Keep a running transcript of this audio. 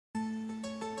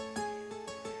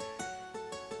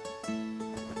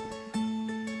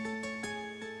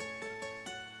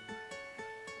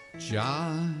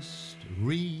Just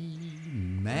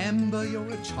remember you're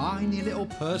a tiny little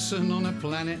person on a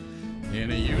planet in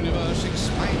a universe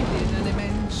expanding and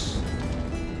immense.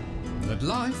 That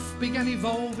life began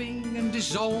evolving and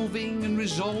dissolving and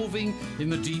resolving in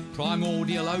the deep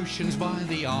primordial oceans by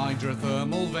the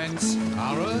hydrothermal vents.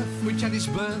 Our Earth, which had its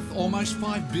birth almost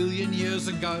 5 billion years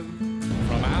ago,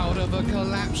 from out of a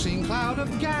collapsing cloud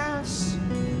of gas,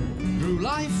 grew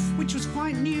life which was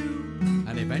quite new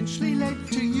and eventually led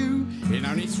to you in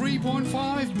only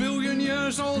 3.5 billion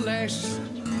years or less.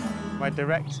 My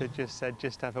director just said,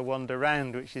 just have a wander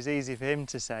round, which is easy for him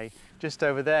to say. Just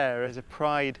over there is a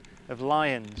pride of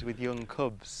lions with young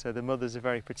cubs, so the mothers are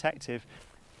very protective.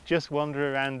 Just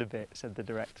wander around a bit, said the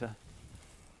director.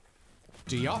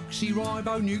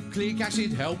 Deoxyribonucleic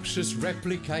acid helps us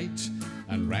replicate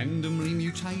and randomly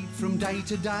mutate from day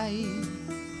to day.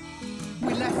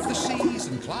 We left the seas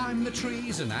and climbed the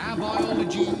trees, and our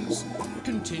biologies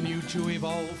continued to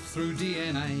evolve through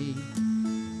DNA.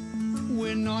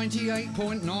 We're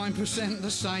 98.9% the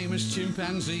same as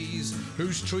chimpanzees,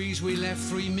 whose trees we left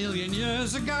 3 million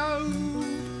years ago.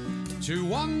 To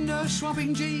wander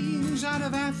swapping genes out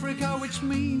of Africa, which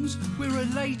means we're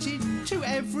related to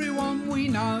everyone we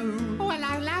know. Oh,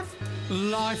 hello, love.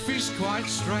 Life is quite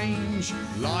strange,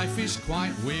 life is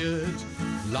quite weird,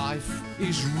 life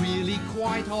is really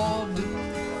quite odd.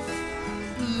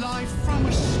 Life from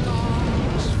a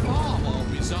star is far more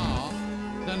bizarre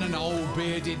than an old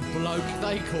bearded bloke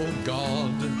they call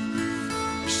God.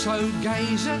 So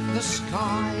gaze at the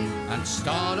sky and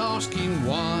start asking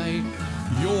why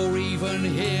you're even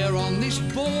here on this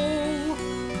ball.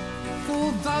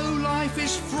 For though life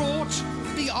is fraught,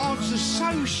 the odds are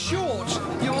so short,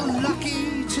 you're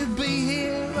lucky to be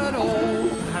here at all.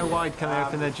 How wide can they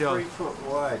open their jaw? 3 foot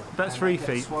wide. About 3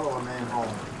 feet. Swallow a manhole.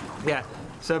 Yeah,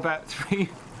 so about 3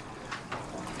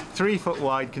 foot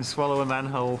wide can swallow a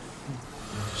manhole.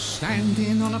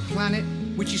 Standing on a planet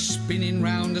which is spinning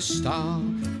round a star,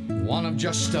 one of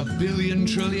just a billion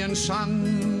trillion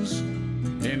suns,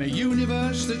 in a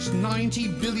universe that's 90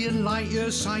 billion light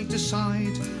years side to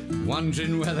side,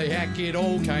 wondering where the heck it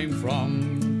all came from.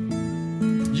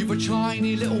 You've a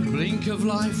tiny little blink of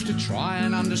life to try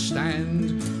and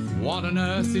understand what on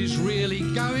earth is really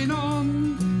going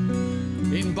on.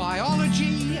 In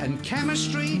biology and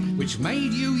chemistry, which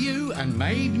made you you and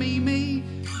made me me.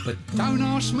 But don't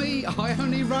ask me, I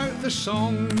only wrote the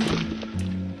song.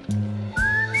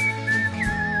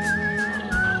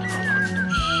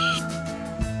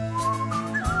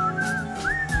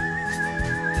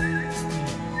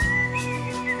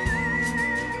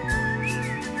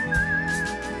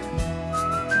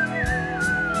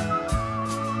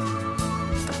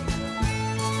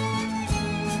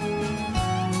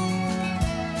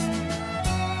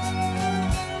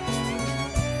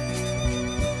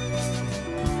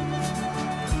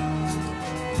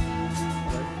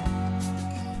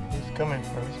 Coming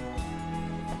for us.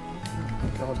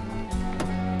 God.